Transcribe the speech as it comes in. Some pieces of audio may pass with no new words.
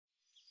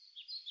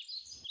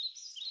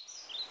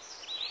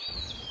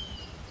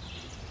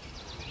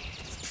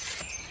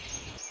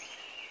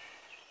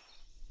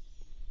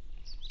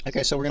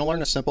Okay, so we're going to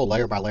learn a simple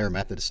layer by layer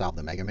method to solve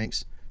the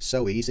Megaminx.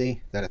 So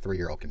easy that a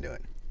 3-year-old can do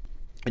it.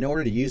 In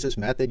order to use this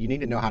method, you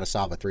need to know how to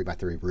solve a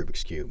 3x3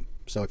 Rubik's Cube.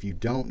 So if you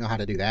don't know how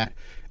to do that,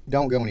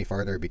 don't go any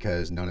further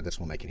because none of this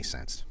will make any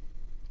sense.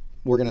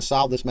 We're going to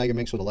solve this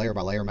Megaminx with a layer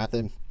by layer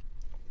method,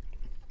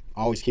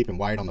 always keeping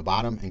white on the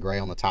bottom and gray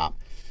on the top.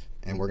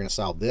 And we're going to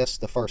solve this,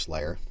 the first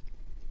layer,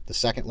 the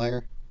second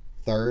layer,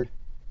 third,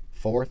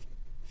 fourth,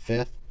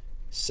 fifth,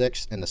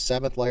 sixth, and the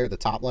seventh layer, the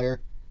top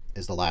layer,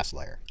 is the last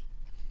layer.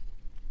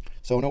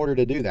 So in order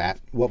to do that,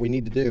 what we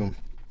need to do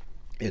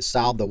is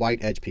solve the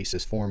white edge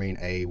pieces forming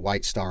a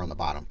white star on the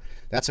bottom.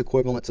 That's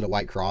equivalent to the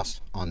white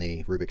cross on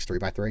the Rubik's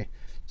 3x3.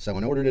 So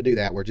in order to do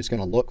that, we're just going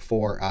to look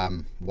for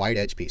white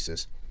edge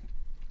pieces,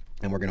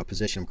 and we're going to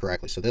position them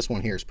correctly. So this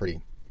one here is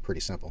pretty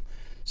simple.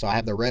 So I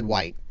have the red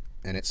white,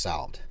 and it's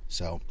solved.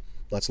 So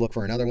let's look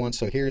for another one.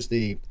 So here's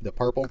the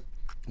purple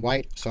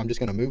white. So I'm just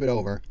going to move it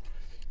over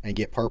and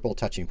get purple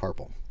touching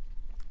purple,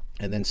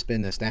 and then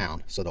spin this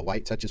down. So the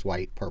white touches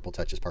white, purple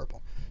touches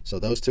purple. So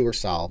those two are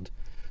solved.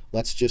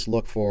 Let's just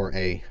look for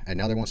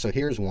another one. So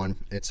here's one.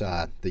 It's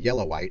the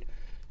yellow white.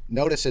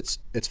 Notice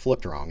it's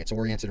flipped wrong. It's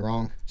oriented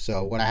wrong.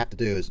 So what I have to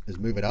do is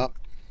move it up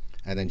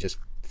and then just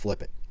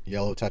flip it.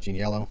 Yellow touching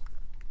yellow,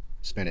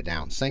 spin it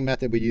down. Same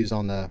method we use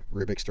on the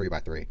Rubik's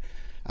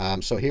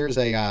 3x3. So here's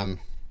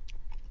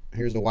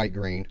the white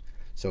green.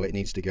 So it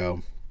needs to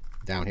go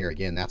down here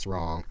again. That's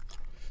wrong.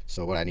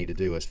 So what I need to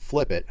do is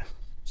flip it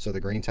so the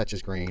green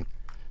touches green,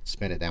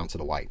 spin it down to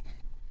the white.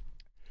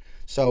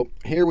 So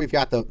here we've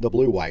got the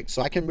blue white.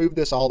 So I can move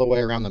this all the way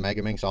around the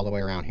Megaminx, all the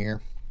way around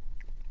here.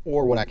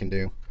 Or what I can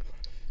do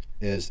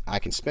is I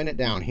can spin it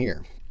down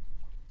here.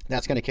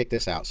 That's going to kick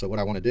this out. So what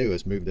I want to do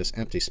is move this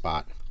empty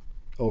spot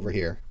over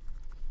here,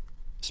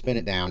 spin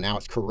it down. Now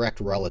it's correct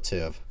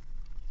relative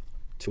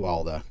to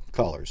all the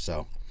colors.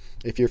 So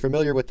if you're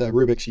familiar with the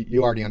Rubik's,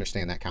 you already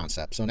understand that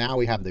concept. So now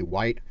we have the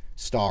white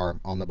star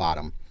on the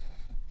bottom,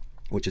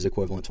 which is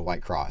equivalent to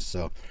white cross.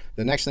 So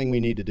the next thing we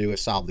need to do is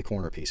solve the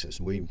corner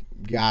pieces. We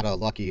got a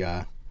lucky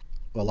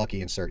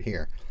insert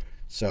here.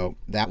 So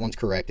that one's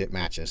correct, it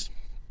matches.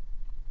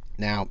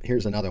 Now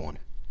here's another one.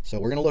 So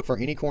we're gonna look for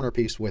any corner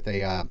piece with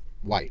a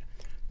white.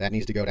 That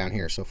needs to go down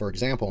here. So for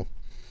example,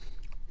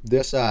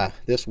 this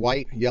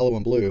white, yellow,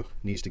 and blue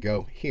needs to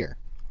go here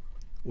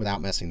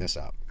without messing this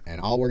up.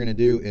 And all we're gonna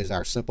do is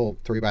our simple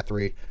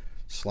 3x3,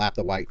 slap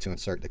the white to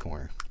insert the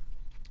corner.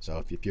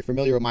 So if you're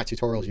familiar with my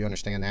tutorials, you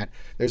understand that.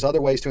 There's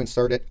other ways to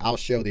insert it. I'll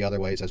show the other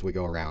ways as we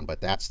go around,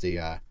 but that's the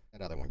that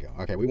other one go.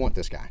 Okay, we want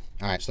this guy.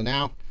 All right, so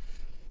now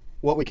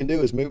what we can do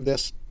is move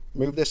this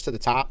to the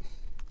top,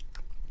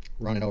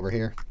 run it over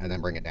here, and then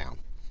bring it down.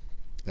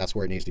 That's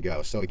where it needs to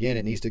go. So again,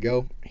 it needs to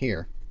go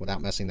here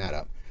without messing that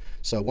up.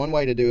 So one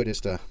way to do it is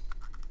to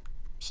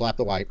slap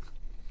the white.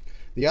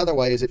 The other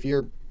way is if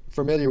you're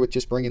familiar with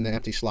just bringing the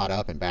empty slot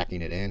up and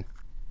backing it in,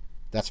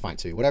 that's fine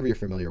too, whatever you're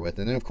familiar with.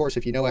 And then of course,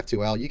 if you know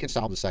F2L, you can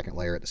solve the second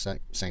layer at the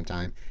same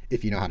time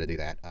if you know how to do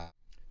that.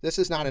 This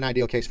is not an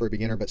ideal case for a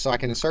beginner, but so I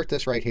can insert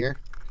this right here,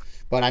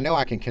 but I know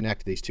I can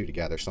connect these two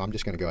together. So I'm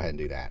just gonna go ahead and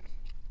do that.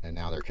 And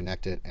now they're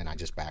connected and I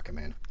just back them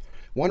in.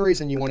 One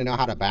reason you wanna know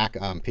how to back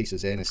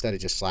pieces in instead of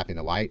just slapping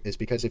the white is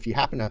because if you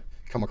happen to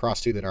come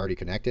across two that are already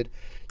connected,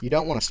 you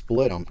don't wanna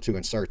split them to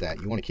insert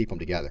that. You wanna keep them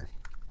together.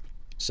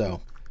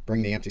 So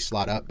bring the empty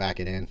slot up, back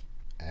it in,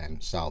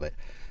 and solve it.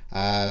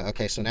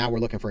 Okay, so now we're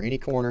looking for any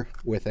corner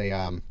with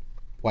a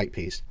white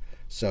piece.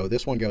 So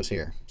this one goes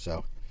here.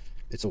 So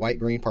it's a white,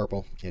 green,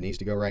 purple. It needs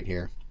to go right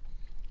here.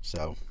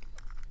 So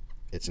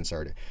it's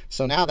inserted.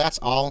 So now that's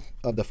all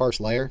of the first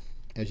layer,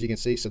 as you can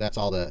see. So that's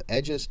all the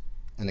edges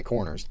and the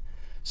corners.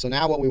 So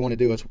now what we want to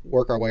do is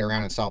work our way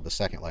around and solve the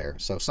second layer.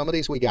 So some of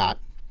these we got,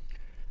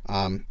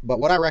 but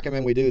what I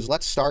recommend we do is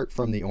let's start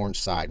from the orange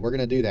side. We're going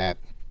to do that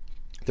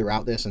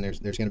throughout this, and there's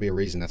going to be a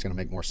reason that's going to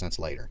make more sense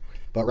later.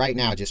 But right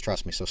now, just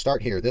trust me. So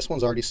start here. This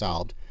one's already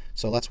solved.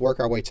 So let's work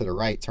our way to the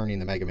right, turning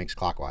the Megaminx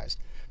clockwise.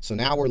 So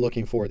now we're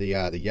looking for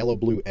the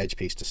yellow-blue edge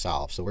piece to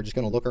solve. So we're just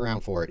going to look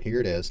around for it.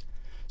 Here it is.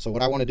 So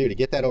what I want to do to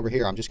get that over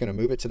here, I'm just going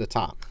to move it to the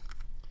top.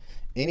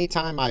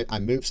 Anytime I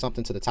move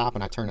something to the top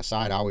and I turn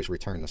aside, I always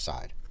return the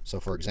side. So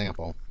for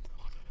example,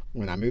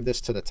 when I move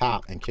this to the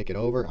top and kick it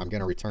over, I'm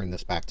going to return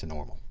this back to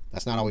normal.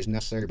 That's not always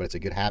necessary, but it's a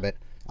good habit.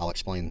 I'll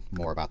explain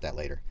more about that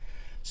later.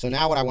 So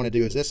now what I want to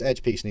do is this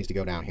edge piece needs to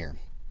go down here.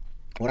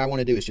 What I want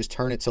to do is just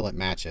turn it till it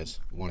matches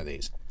one of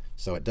these.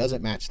 So it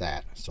doesn't match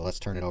that. So let's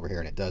turn it over here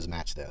and it does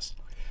match this.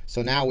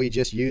 So now we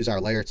just use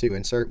our layer 2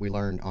 insert we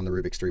learned on the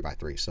Rubik's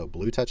 3x3. So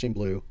blue touching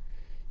blue,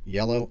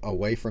 yellow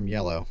away from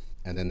yellow,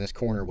 and then this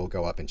corner will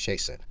go up and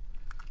chase it.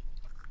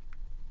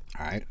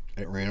 All right,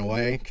 it ran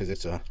away because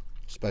it's a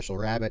special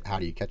rabbit. How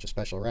do you catch a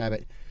special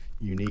rabbit?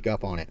 You sneak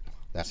up on it.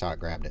 That's how it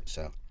grabbed it.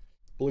 So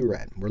blue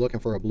red. We're looking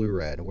for a blue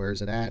red. Where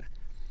is it at?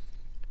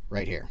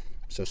 Right here.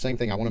 So same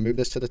thing, I want to move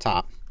this to the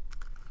top,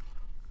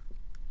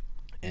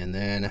 and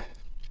then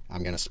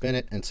I'm going to spin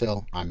it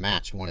until I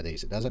match one of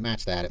these. It doesn't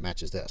match that, it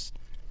matches this.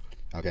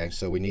 Okay,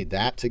 so we need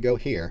that to go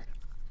here,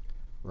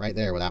 right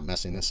there, without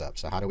messing this up.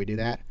 So how do we do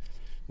that?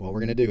 What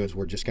we're going to do is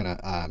we're just going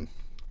to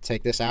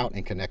take this out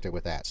and connect it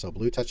with that. So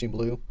blue touching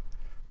blue,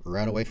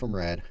 red away from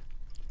red,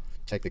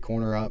 take the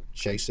corner up,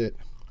 chase it,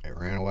 it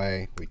ran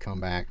away, we come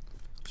back,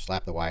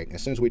 slap the white.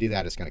 As soon as we do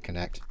that, it's going to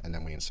connect, and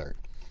then we insert.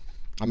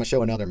 I'm going to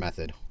show another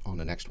method on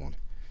the next one.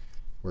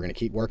 We're going to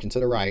keep working to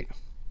the right,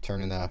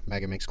 turning the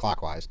Megaminx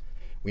clockwise.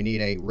 We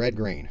need a red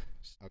green.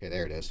 Okay,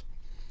 there it is.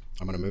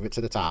 I'm going to move it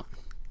to the top.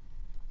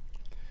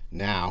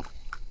 Now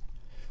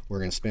we're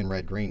going to spin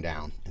red green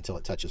down until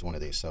it touches one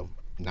of these. So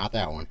not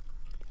that one,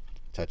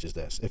 touches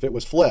this. If it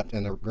was flipped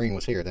and the green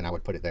was here, then I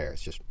would put it there.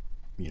 It's just,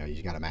 you know,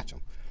 you got to match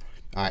them.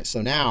 All right,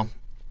 so now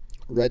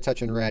red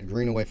touching red,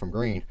 green away from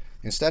green.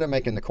 Instead of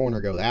making the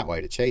corner go that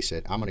way to chase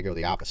it, I'm going to go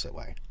the opposite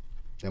way.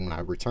 Then when I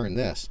return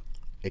this,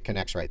 it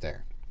connects right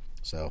there.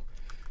 So,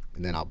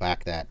 and then I'll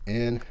back that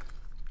in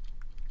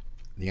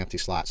the empty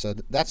slot. So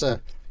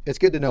it's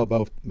good to know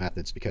both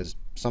methods, because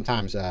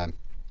sometimes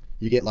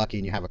you get lucky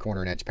and you have a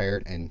corner and edge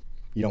paired and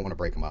you don't want to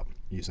break them up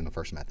using the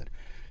first method.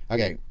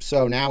 Okay,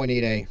 so now we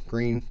need a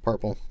green,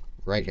 purple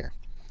right here.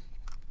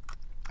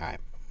 All right,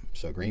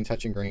 so green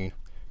touching green,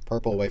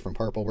 purple away from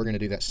purple. We're going to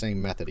do that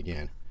same method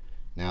again.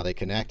 Now they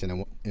connect, and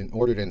then in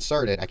order to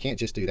insert it, I can't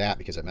just do that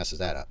because it messes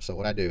that up. So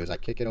what I do is I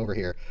kick it over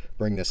here,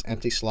 bring this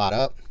empty slot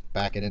up,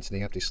 back it into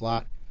the empty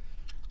slot,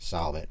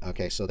 solve it.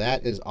 Okay, so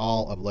that is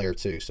all of layer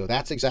 2. So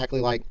that's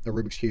exactly like a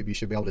Rubik's Cube. You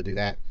should be able to do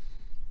that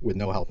with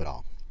no help at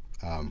all.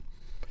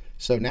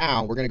 So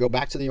now we're going to go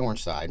back to the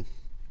orange side.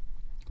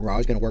 We're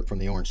always going to work from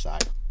the orange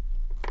side.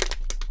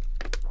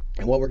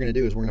 And what we're going to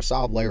do is we're going to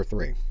solve layer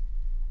 3.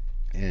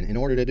 And in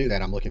order to do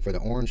that, I'm looking for the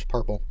orange,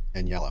 purple,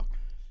 and yellow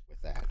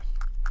with that.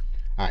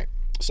 All right,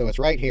 so it's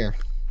right here.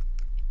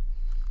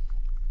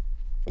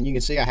 And you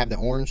can see I have the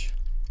orange,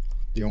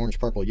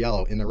 purple,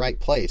 yellow in the right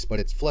place, but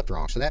it's flipped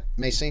wrong. So that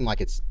may seem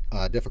like it's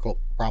a difficult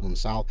problem to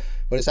solve,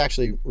 but it's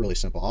actually really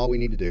simple. All we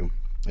need to do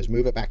is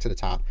move it back to the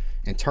top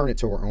and turn it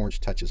to where orange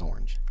touches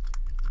orange.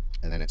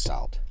 And then it's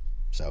solved.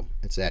 So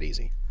it's that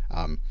easy.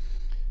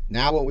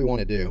 Now what we want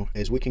to do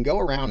is we can go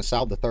around and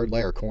solve the third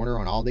layer corner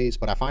on all these,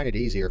 but I find it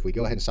easier if we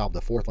go ahead and solve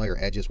the fourth layer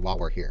edges while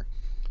we're here.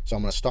 So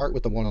I'm going to start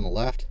with the one on the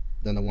left,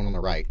 then the one on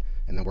the right,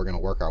 and then we're going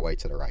to work our way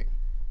to the right.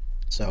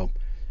 So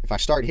if I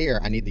start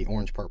here, I need the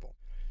orange purple.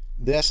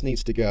 This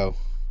needs to go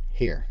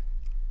here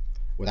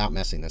without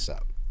messing this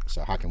up.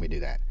 So how can we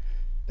do that?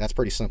 That's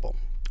pretty simple.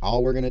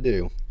 All we're going to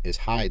do is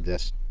hide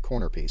this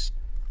corner piece,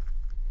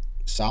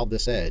 solve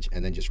this edge,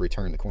 and then just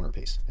return the corner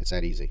piece. It's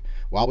that easy.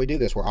 While we do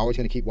this, we're always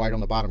going to keep white on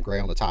the bottom, gray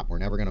on the top. We're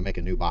never going to make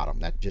a new bottom.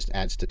 That just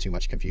adds to too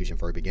much confusion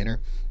for a beginner,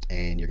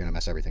 and you're going to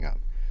mess everything up.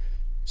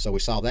 So we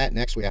solve that.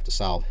 Next, we have to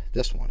solve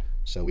this one.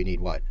 So we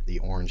need what? The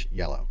orange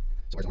yellow.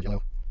 So where's orange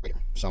yellow? Right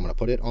here. So I'm going to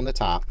put it on the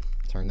top,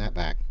 turn that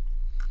back.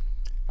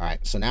 All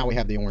right, so now we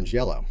have the orange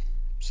yellow.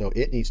 So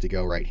it needs to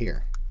go right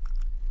here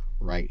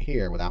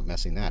without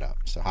messing that up.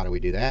 So how do we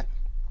do that?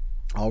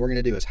 All we're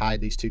going to do is hide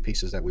these two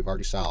pieces that we've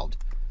already solved.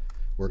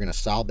 We're going to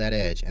solve that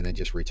edge and then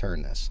just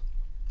return this.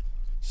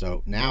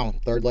 So now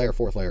third layer,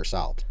 fourth layer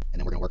solved, and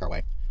then we're going to work our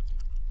way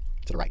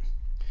to the right.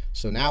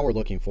 So now we're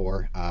looking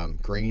for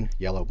green,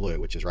 yellow, blue,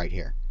 which is right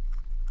here.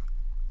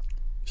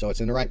 So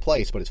it's in the right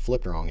place, but it's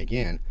flipped wrong.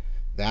 Again,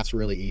 that's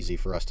really easy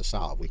for us to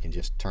solve. We can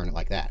just turn it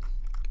like that,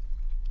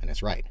 and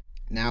it's right.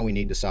 Now we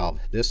need to solve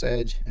this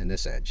edge and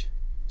this edge.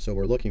 So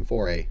we're looking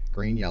for a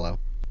green, yellow.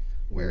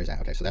 Where is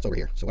that? Okay, so that's over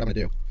here. So what I'm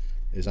going to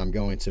do is I'm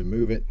going to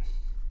move it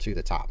to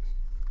the top.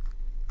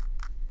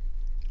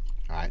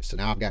 All right, so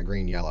now I've got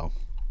green, yellow.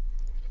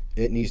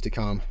 It needs to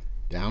come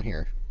down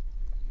here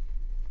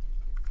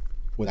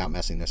without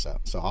messing this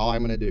up. So all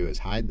I'm going to do is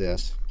hide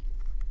this,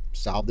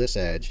 solve this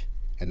edge,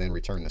 and then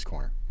return this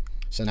corner.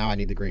 So now I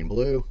need the green,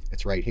 blue.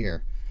 It's right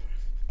here.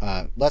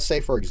 Let's say,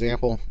 for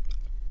example,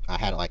 I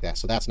had it like that.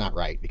 So that's not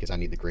right because I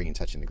need the green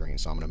touching the green.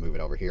 So I'm going to move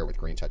it over here with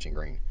green touching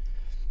green.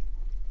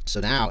 So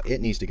now it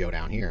needs to go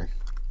down here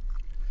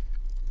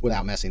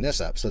without messing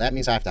this up. So that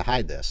means I have to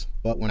hide this.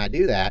 But when I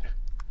do that,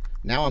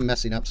 now I'm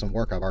messing up some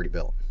work I've already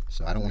built.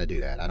 So I don't want to do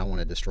that. I don't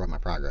want to destroy my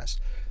progress.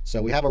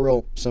 So we have a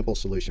real simple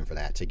solution for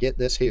that. To get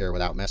this here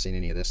without messing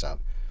any of this up,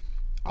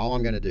 all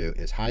I'm going to do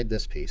is hide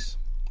this piece,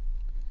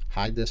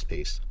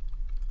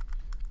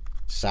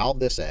 solve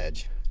this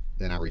edge,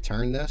 then I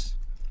return this,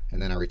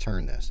 and then I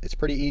return this. It's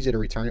pretty easy to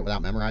return it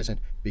without memorizing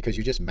because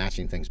you're just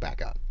matching things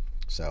back up.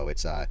 So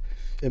it's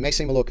it may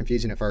seem a little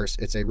confusing at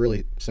first. It's a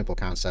really simple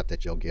concept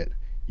that you'll get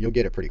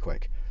it pretty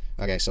quick.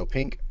 Okay, so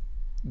pink,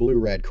 blue,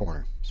 red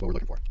corner. So what we're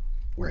looking for.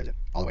 Where is it?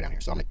 All the way down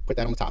here. So I'm going to put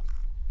that on the top.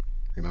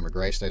 Remember,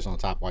 gray stays on the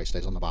top, white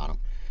stays on the bottom.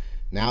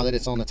 Now that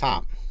it's on the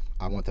top,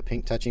 I want the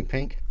pink touching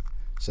pink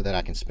so that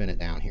I can spin it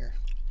down here.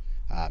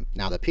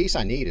 Now the piece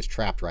I need is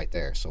trapped right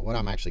there. So what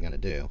I'm actually going to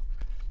do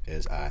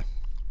is I'm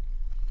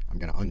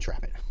going to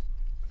untrap it.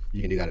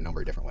 You can do that a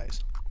number of different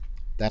ways.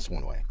 That's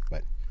one way.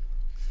 But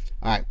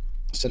all right.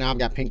 So now I've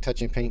got pink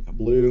touching pink.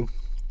 Blue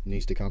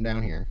needs to come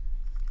down here.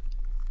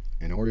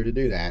 In order to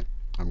do that,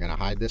 I'm going to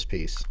hide this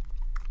piece,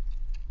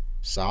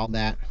 solve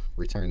that,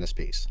 return this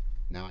piece.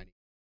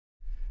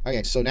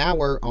 Okay, so now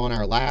we're on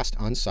our last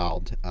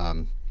unsolved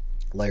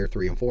layer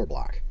 3 and 4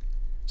 block.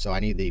 So I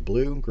need the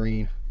blue,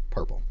 green,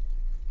 purple.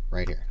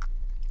 right here.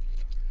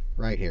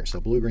 Right here. So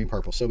blue, green,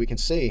 purple. So we can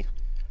see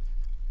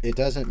it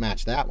doesn't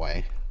match that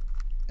way.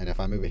 And if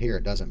I move it here,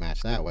 it doesn't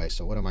match that way.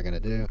 So what am I going to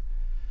do?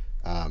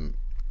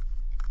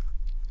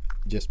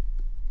 Just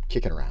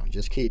kick it around.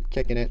 Just keep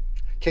kicking it.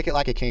 Kick it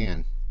like a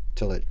can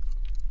till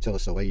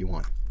it's the way you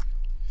want.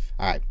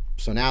 All right.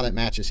 So now that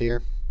matches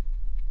here.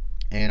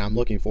 And I'm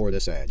looking for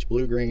this edge.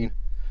 Blue, green,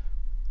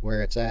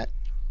 where it's at.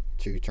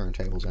 2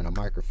 turntables and a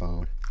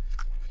microphone.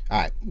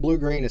 All right. Blue,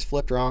 green is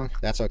flipped wrong.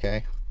 That's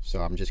okay. So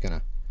I'm just going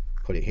to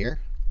put it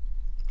here.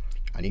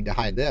 I need to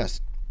hide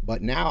this.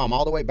 But now I'm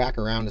all the way back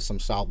around to some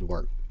solved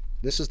work.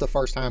 This is the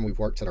first time we've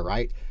worked to the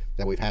right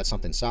that we've had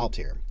something solved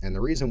here. And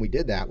the reason we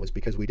did that was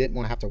because we didn't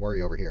want to have to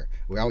worry over here.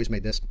 We always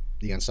made this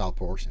the unsolved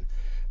portion.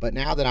 But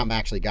now that I'm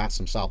actually got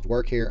some solved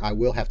work here, I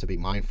will have to be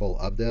mindful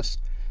of this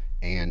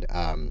and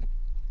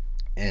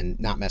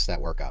not mess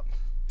that work up.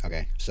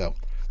 Okay, so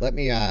let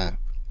me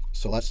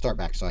so let's start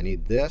back. So I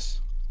need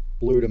this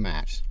blue to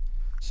match.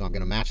 So I'm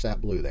going to match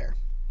that blue there.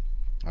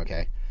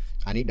 Okay,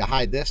 I need to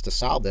hide this to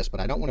solve this,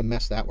 but I don't want to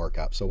mess that work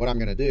up. So what I'm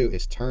going to do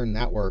is turn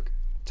that work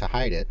to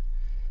hide it.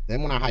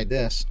 Then when I hide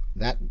this,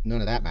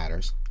 none of that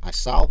matters. I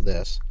solve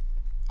this,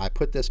 I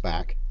put this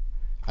back,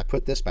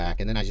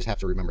 and then I just have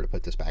to remember to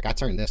put this back. I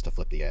turned this to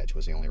flip the edge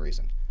was the only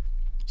reason.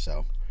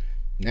 So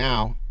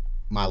now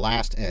my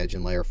last edge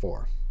in layer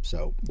 4.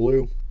 So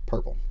blue,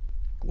 purple.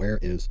 Where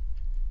is,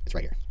 it's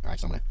right here. All right,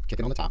 so I'm gonna kick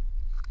it on the top.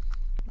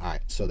 All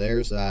right, so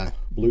there's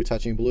blue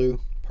touching blue.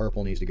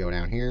 Purple needs to go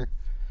down here.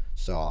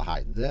 So I'll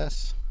hide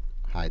this,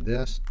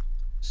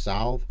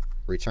 solve,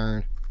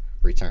 return,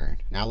 return.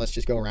 Now let's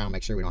just go around,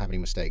 make sure we don't have any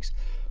mistakes.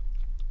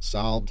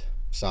 Solved,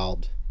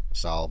 solved,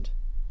 solved,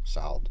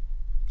 solved,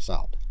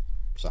 solved,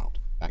 solved.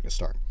 Back to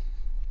start.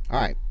 All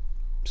right,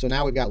 so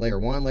now we've got layer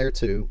 1, layer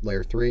 2,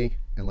 layer 3,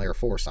 and layer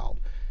 4 solved.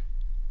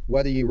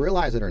 Whether you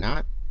realize it or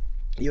not,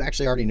 you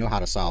actually already know how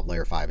to solve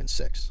layer 5 and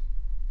 6.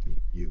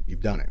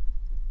 You've done it.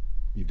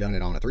 You've done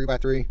it on a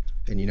 3x3,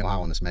 and you know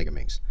how on this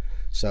Megaminx.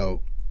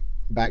 So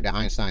back to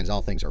Einstein's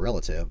all things are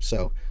relative.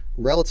 So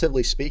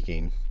relatively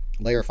speaking,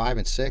 layer 5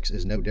 and 6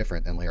 is no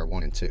different than layer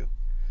 1 and 2.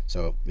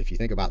 So if you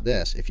think about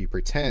this, if you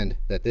pretend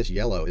that this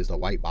yellow is the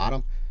white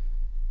bottom,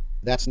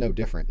 that's no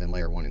different than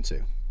layer 1 and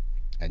 2.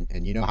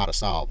 And you know how to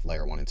solve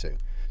layer 1 and 2.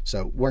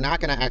 So we're not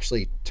going to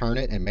actually turn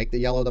it and make the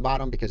yellow the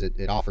bottom because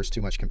it offers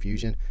too much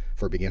confusion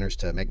for beginners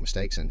to make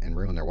mistakes and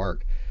ruin their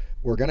work.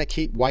 We're going to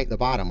keep white the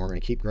bottom, we're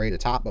going to keep gray the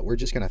top, but we're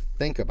just going to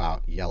think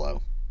about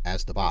yellow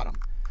as the bottom.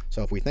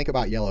 So if we think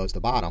about yellow as the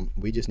bottom,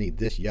 we just need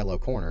this yellow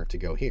corner to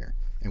go here.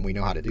 And we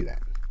know how to do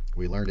that.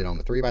 We learned it on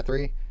the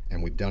 3x3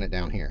 and we've done it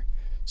down here.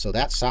 So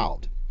that's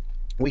solved.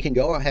 We can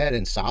go ahead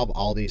and solve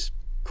all these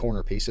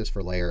corner pieces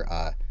for layer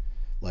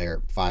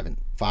 5 and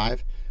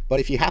 5. But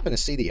if you happen to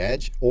see the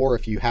edge, or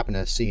if you happen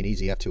to see an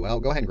easy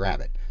F2L, go ahead and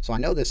grab it. So I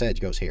know this edge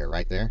goes here,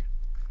 right there.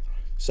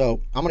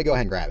 So I'm going to go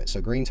ahead and grab it.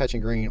 So green touching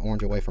green,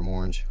 orange away from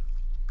orange.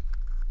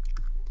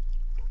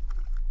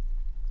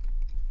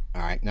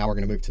 All right, now we're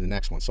going to move to the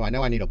next one. So I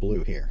know I need a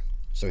blue here.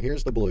 So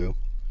here's the blue.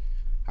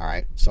 All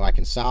right, so I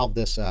can solve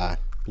this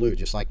blue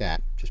just like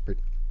that. Just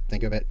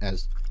think of it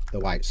as the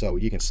white. So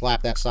you can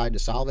slap that side to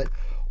solve it,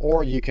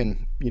 or you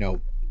can,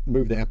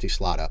 move the empty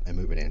slot up and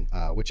move it in,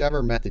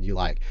 whichever method you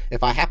like.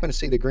 If I happen to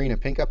see the green and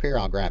pink up here,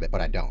 I'll grab it,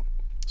 but I don't.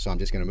 So I'm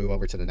just going to move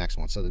over to the next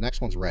one. So the next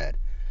one's red.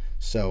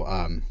 So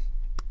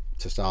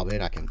to solve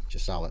it, I can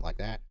just solve it like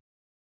that.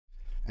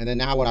 And then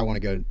now what I want to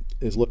go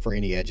is look for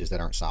any edges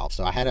that aren't solved.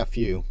 So I had a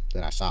few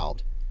that I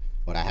solved,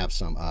 but I have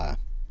some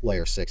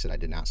layer 6 that I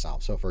did not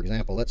solve. So for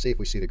example, let's see if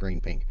we see the green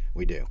pink.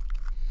 We do.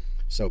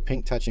 So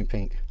pink touching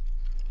pink,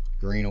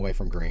 green away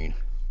from green.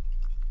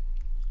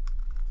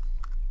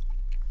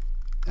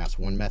 That's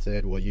one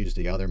method. We'll use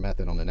the other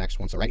method on the next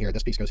one. So right here,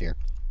 this piece goes here.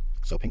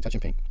 So pink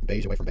touching pink,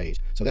 beige away from beige.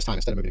 So this time,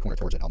 instead of moving the corner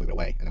towards it, I'll move it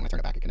away. And then when I turn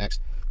it back, it connects.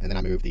 And then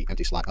I move the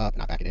empty slot up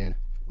and I back it in,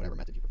 whatever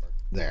method you prefer.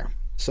 There.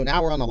 So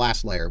now we're on the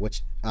last layer,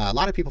 which a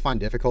lot of people find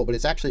difficult, but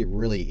it's actually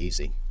really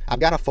easy. I've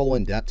got a full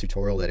in-depth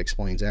tutorial that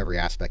explains every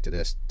aspect of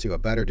this to a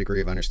better degree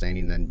of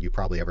understanding than you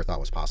probably ever thought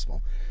was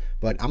possible.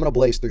 But I'm going to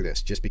blaze through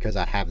this just because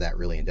I have that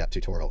really in-depth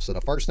tutorial. So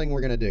the first thing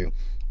we're going to do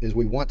is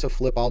we want to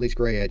flip all these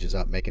gray edges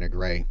up, making a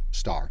gray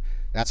star.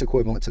 That's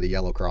equivalent to the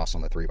yellow cross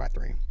on the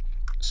 3x3.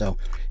 So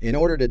in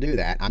order to do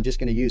that, I'm just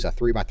going to use a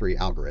 3x3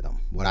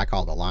 algorithm, what I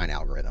call the line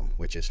algorithm,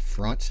 which is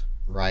front,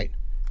 right,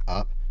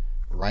 up,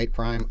 right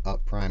prime,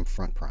 up prime,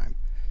 front prime.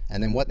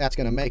 And then what that's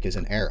going to make is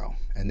an arrow.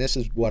 And this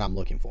is what I'm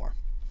looking for.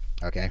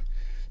 Okay.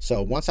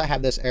 So once I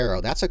have this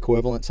arrow, that's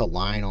equivalent to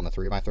line on the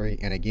 3x3.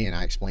 And again,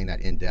 I explained that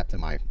in depth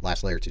in my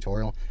last layer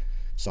tutorial.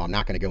 So I'm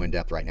not going to go in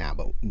depth right now.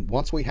 But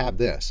once we have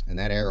this and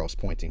that arrow is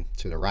pointing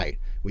to the right,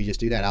 we just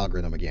do that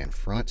algorithm again.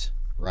 Front,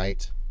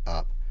 right,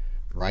 up,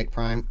 right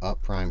prime,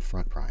 up prime,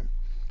 front prime.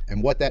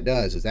 And what that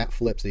does is that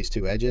flips these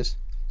two edges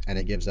and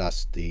it gives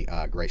us the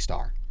gray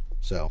star.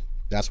 So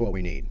that's what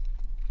we need.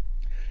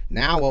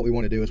 Now what we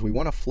want to do is we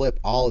want to flip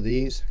all of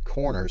these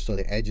corners so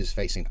the edge is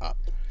facing up.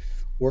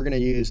 We're going to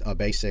use a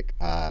basic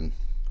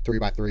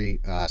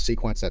 3x3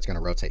 sequence that's going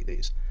to rotate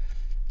these.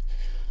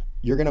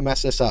 You're going to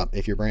mess this up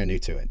if you're brand new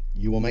to it.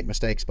 You will make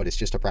mistakes, but it's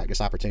just a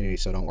practice opportunity,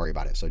 so don't worry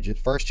about it. So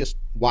just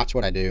watch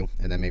what I do,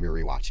 and then maybe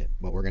rewatch it.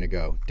 But we're going to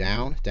go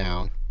down,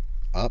 down,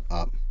 up,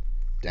 up,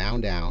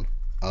 down, down,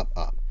 up,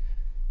 up.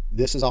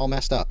 This is all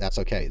messed up. That's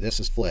okay. This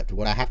is flipped.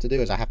 What I have to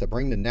do is I have to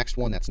bring the next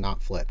one that's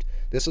not flipped.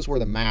 This is where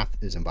the math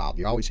is involved.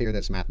 You always hear that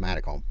it's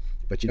mathematical,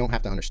 but you don't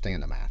have to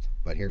understand the math.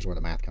 But here's where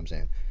the math comes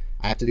in.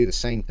 I have to do the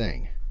same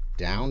thing.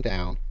 Down,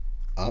 down,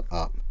 up,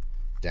 up,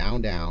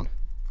 down, down,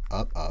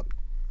 up, up,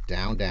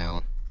 down,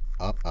 down,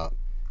 up, up,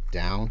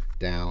 down,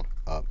 down,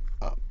 up,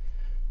 up.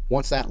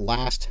 Once that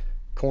last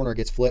corner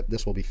gets flipped,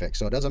 this will be fixed.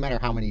 So it doesn't matter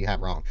how many you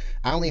have wrong.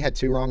 I only had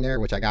 2 wrong there,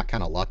 which I got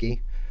kind of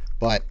lucky,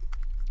 but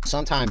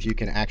sometimes you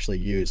can actually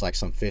use like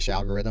some fish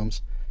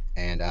algorithms,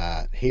 and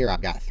here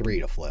I've got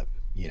 3 to flip,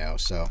 you know,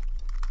 so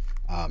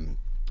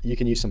you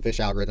can use some fish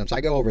algorithms.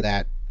 I go over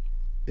that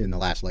in the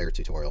last layer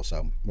tutorial,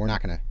 so we're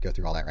not going to go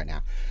through all that right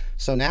now.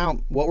 So now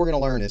what we're going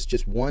to learn is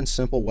just one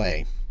simple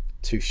way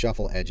to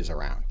shuffle edges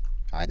around.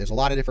 All right, there's a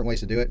lot of different ways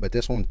to do it, but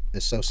this one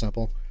is so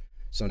simple.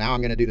 So now I'm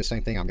going to do the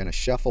same thing. I'm going to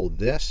shuffle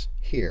this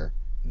here,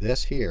 and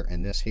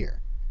this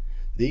here.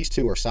 These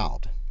 2 are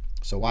solved.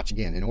 So watch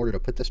again. In order to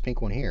put this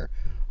pink one here,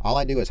 all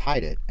I do is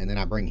hide it, and then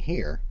I bring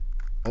here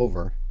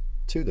over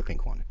to the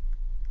pink one.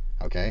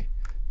 Okay,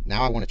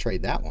 now I want to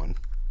trade that one,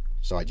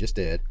 so I just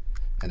did,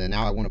 and then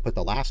now I want to put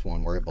the last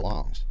one where it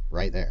belongs,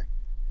 right there.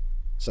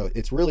 So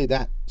it's really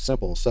that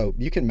simple. So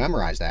you can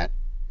memorize that,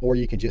 or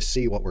you can just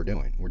see what we're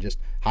doing. We're just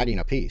hiding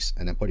a piece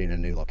and then putting it in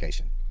a new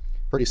location.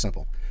 Pretty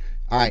simple.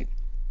 All right,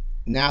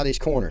 now these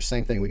corners,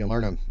 same thing. We can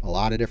learn a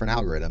lot of different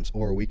algorithms,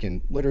 or we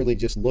can literally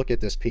just look at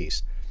this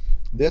piece.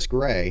 This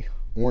gray,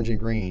 orange and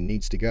green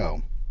needs to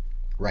go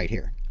right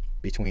here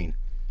between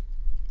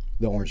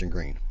the orange and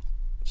green.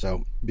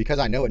 So because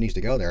I know it needs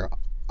to go there,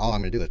 all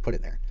I'm going to do is put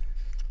it there.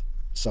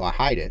 So I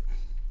hide it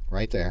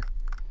right there,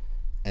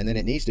 and then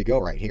it needs to go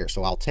right here.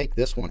 So I'll take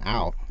this one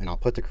out and I'll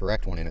put the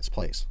correct one in its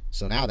place.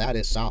 So now that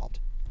is solved.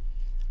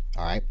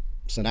 All right,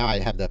 so now I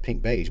have the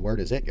pink beige. Where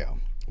does it go?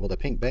 Well, the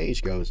pink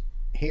beige goes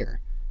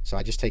here. So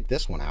I just take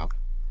this one out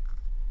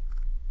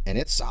and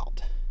it's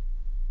solved.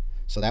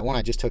 So that one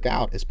I just took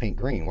out is pink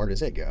green. Where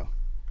does it go?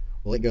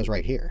 Well, it goes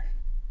right here.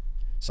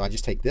 So I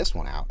just take this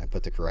one out and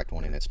put the correct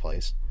one in its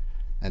place.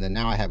 And then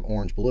now I have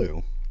orange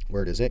blue.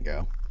 Where does it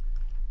go?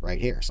 Right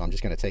here. So I'm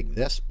just going to take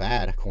this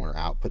bad corner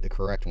out, put the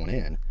correct one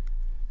in,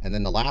 and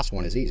then the last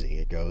one is easy.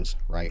 It goes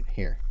right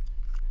here.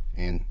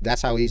 And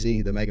that's how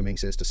easy the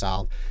Megaminx is to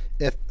solve.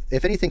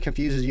 If anything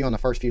confuses you on the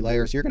first few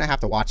layers, you're going to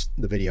have to watch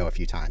the video a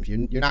few times.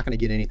 You're not going to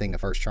get anything the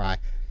first try,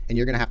 and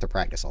you're going to have to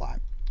practice a lot.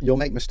 You'll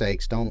make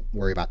mistakes. Don't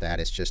worry about that.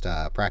 It's just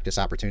practice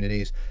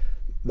opportunities.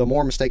 The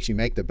more mistakes you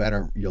make, the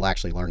better you'll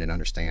actually learn and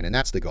understand. And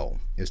that's the goal,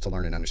 is to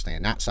learn and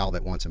understand, not solve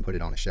it once and put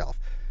it on a shelf.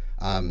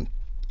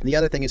 The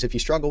other thing is, if you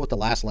struggle with the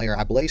last layer,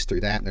 I blazed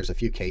through that, and there's a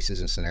few cases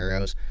and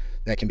scenarios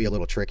that can be a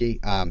little tricky.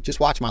 Just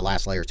watch my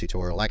last layer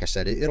tutorial. Like I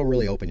said, it'll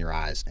really open your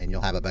eyes, and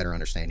you'll have a better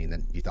understanding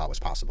than you thought was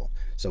possible.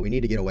 So we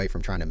need to get away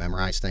from trying to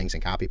memorize things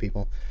and copy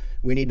people.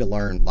 We need to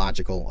learn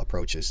logical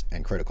approaches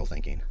and critical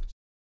thinking.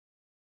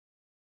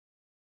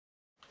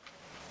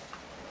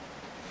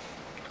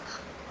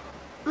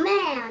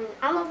 Man,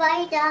 I'm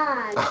already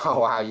done. Oh,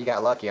 wow, you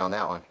got lucky on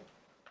that one.